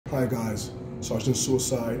Hi guys, Sergeant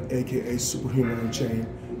Suicide, aka Superhuman Unchained.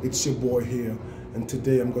 It's your boy here, and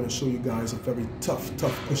today I'm going to show you guys a very tough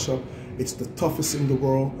push-up. It's the toughest in the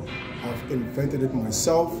world. I've invented it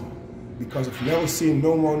myself because I've never seen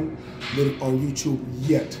no one did it on YouTube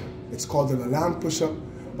yet. It's called the Laland push-up,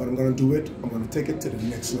 but I'm going to do it. I'm going to take it to the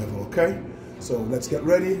next level, okay? So let's get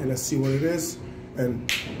ready and let's see what it is,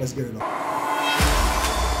 and let's get it on.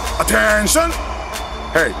 Attention!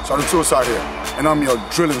 Hey, Sergeant Suicide here, and I'm your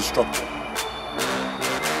drill instructor.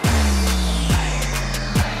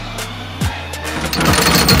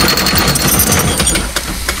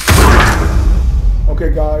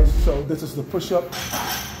 Okay guys, so this is the push-up,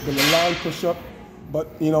 the line push-up, but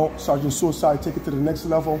you know, Sergeant Suicide take it to the next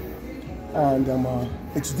level, and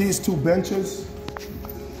it's these two benches,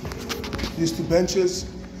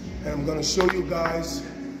 and I'm gonna show you guys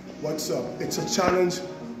what's up. It's a challenge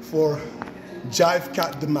for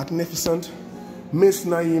Jivecat the Magnificent, Miss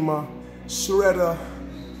Naima, Shredder,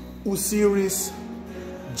 Osiris,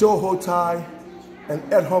 Joe Hotai,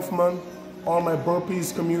 and Ed Huffman, all my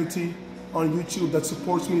Burpee'S community on YouTube that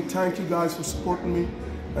supports me. Thank you guys for supporting me,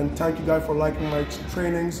 and thank you guys for liking my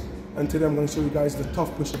trainings. And today I'm going to show you guys the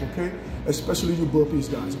tough push-up, okay? Especially you Burpee'S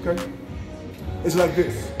guys, okay? It's like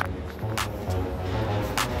this.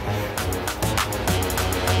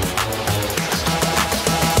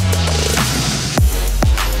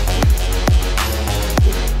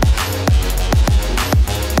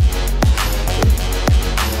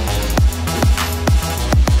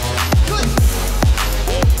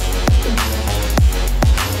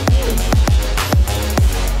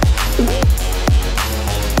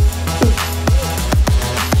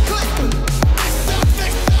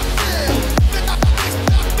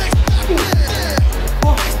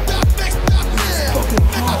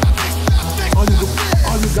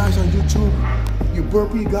 Guys on YouTube, you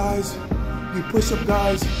burpee guys, you push-up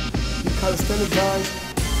guys, you calisthenic guys,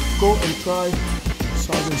 go and try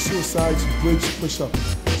Sergeant Suicide's bridge push-up,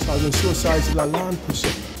 Sergeant Suicide's Laland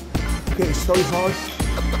push-up. Okay, it's very hard.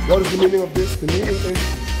 What is the meaning of this? The meaning is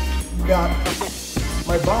that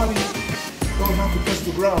my body don't have to touch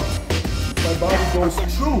the ground. My body goes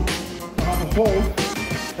through. I have a hole,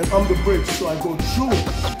 and I'm the bridge, so I go through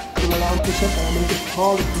the Laland push-up, and I make it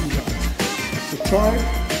harder for you guys. So try it.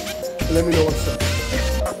 Let me know what's up.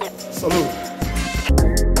 Salute.